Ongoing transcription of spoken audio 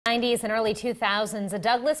90s and early 2000s, a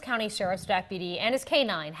Douglas County Sheriff's deputy and his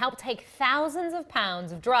K9 helped take thousands of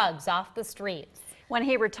pounds of drugs off the streets. When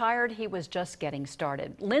he retired, he was just getting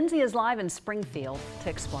started. Lindsay is live in Springfield to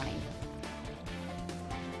explain.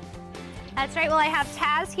 That's right. Well, I have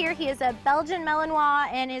Taz here. He is a Belgian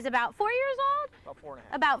Malinois and is about 4 years old?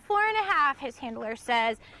 About 4.5, his handler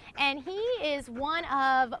says. And he is one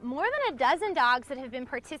of more than a dozen dogs that have been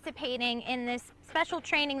participating in this special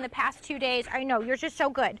training the past 2 days. I know, you're just so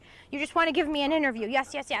good. You just want to give me an interview. Yes,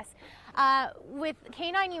 yes, yes. With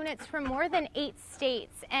K9 units from more than 8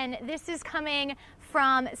 states. And this is coming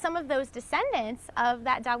from some of those descendants of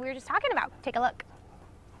that dog we were just talking about. Take a look.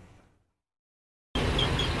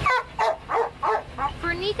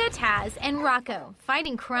 For Nika, Taz, and Rocco,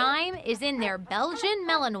 fighting crime is in their Belgian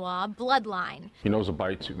Malinois bloodline. He knows the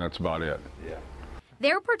bites, and that's about it. Yeah.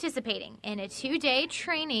 They're participating in a 2-day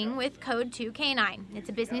training with Code 2 K9. It's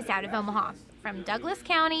a business out of Omaha. From Douglas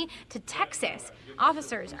County to Texas,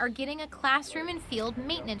 officers are getting a classroom and field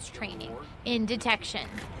maintenance training in detection.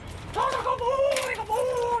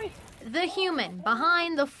 The human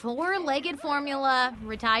behind the 4-legged formula,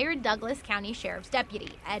 retired Douglas County Sheriff's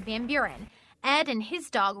Deputy Ed Van Buren. Ed and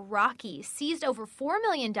his dog Rocky seized over $4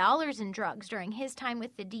 million in drugs during his time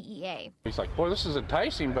with the DEA. He's like, boy, this is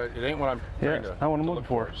enticing, but it ain't what I'm trying to look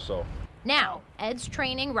for. So now, Ed's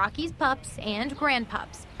training Rocky's pups and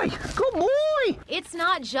grandpups. Hey, good boy! It's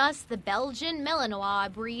not just the Belgian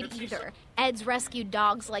Malinois breed either. Ed's rescued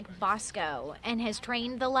dogs like Bosco and has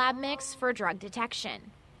trained the lab mix for drug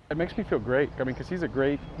detection. It makes me feel great. I mean, because he's a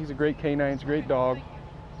great K9, he's a great dog.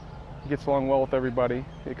 He gets along well with everybody.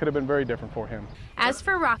 It could have been very different for him. As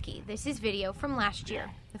for Rocky, this is video from last year.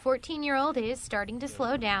 The 14-year-old is starting to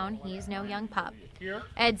slow down. He's no young pup.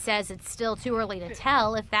 Ed says it's still too early to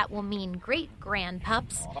tell if that will mean great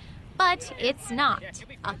grandpups, but it's not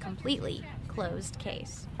a completely closed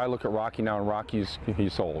case. I look at Rocky now, and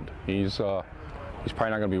he's old. He's probably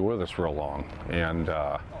not going to be with us real long, and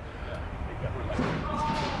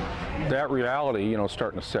that reality, you know,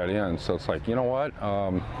 starting to set in. So it's like, you know what?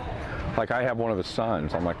 Like, I have one of his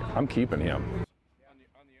sons. I'm like, I'm keeping him.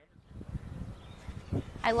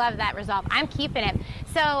 I love that resolve. I'm keeping him.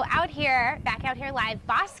 So back out here live,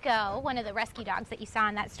 Bosco, one of the rescue dogs that you saw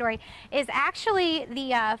in that story, is actually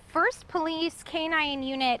the first police K9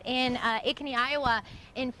 unit in Ankeny, Iowa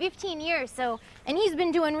in 15 years. So, and he's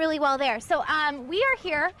been doing really well there. So we are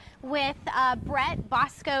here with Brett,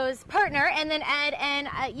 Bosco's partner, and then Ed, and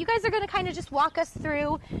you guys are going to kind of just walk us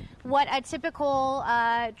through what a typical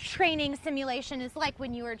training simulation is like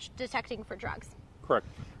when you are detecting for drugs. Correct.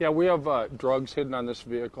 Yeah, we have drugs hidden on this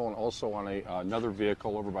vehicle and also on another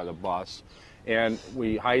vehicle over by the bus. And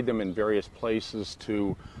we hide them in various places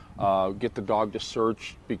to get the dog to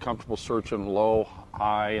be comfortable searching low,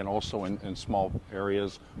 high, and also in small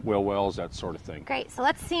areas, wheel wells, that sort of thing. Great. So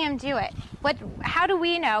let's see him do it. How do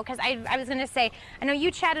we know? Because I was going to say, I know you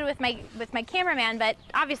chatted with my cameraman, but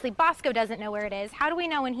obviously Bosco doesn't know where it is. How do we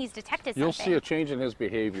know when he's detected something? You'll see a change in his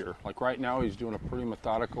behavior. Like right now, he's doing a pretty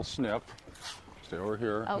methodical sniff. Stay over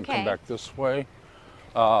here and come back this way.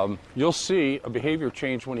 You'll see a behavior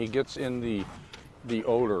change when he gets in the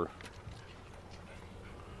odor.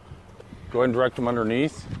 Go ahead and direct him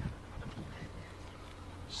underneath.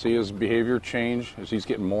 See his behavior change as he's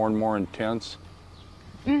getting more and more intense.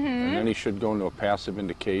 And then he should go into a passive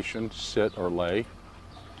indication, sit or lay.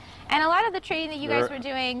 And a lot of the training that you guys were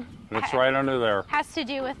doing, it's right under there, has to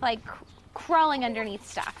do with like crawling underneath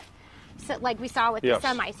stuff. So like we saw with the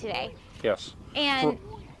semi today. Yes. And,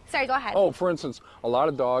 sorry, go ahead. Oh, for instance, a lot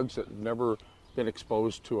of dogs that have never been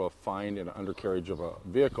exposed to a find in an undercarriage of a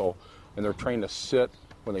vehicle, and they're trained to sit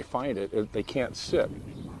when they find it, they can't sit.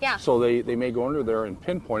 Yeah. So they may go under there and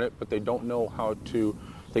pinpoint it, but they don't know how to,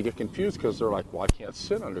 they get confused because they're like, well, I can't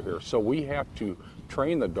sit under here. So we have to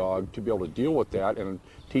train the dog to be able to deal with that and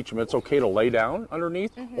teach them it's okay to lay down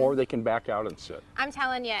underneath, or they can back out and sit. I'm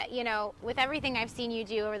telling you, you know, with everything I've seen you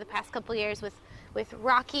do over the past couple of years with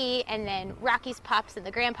Rocky and then Rocky's pups and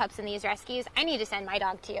the grandpups in these rescues, I need to send my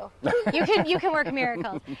dog to you. You can work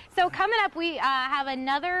miracles. So coming up, we have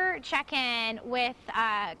another check-in with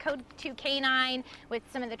Code 2 K9 with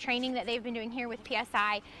some of the training that they've been doing here with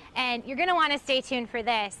PSI, and you're going to want to stay tuned for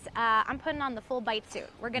this. I'm putting on the full bite suit.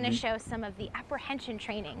 We're going to show some of the apprehension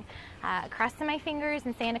training, crossing my fingers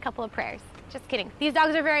and saying a couple of prayers. Just kidding. These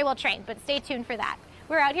dogs are very well trained, but stay tuned for that.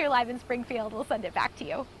 We're out here live in Springfield. We'll send it back to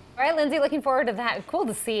you. All right, Lindsay, looking forward to that. Cool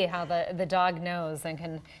to see how the dog knows and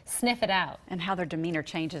can sniff it out. And how their demeanor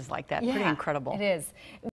changes like that. Pretty incredible. It is.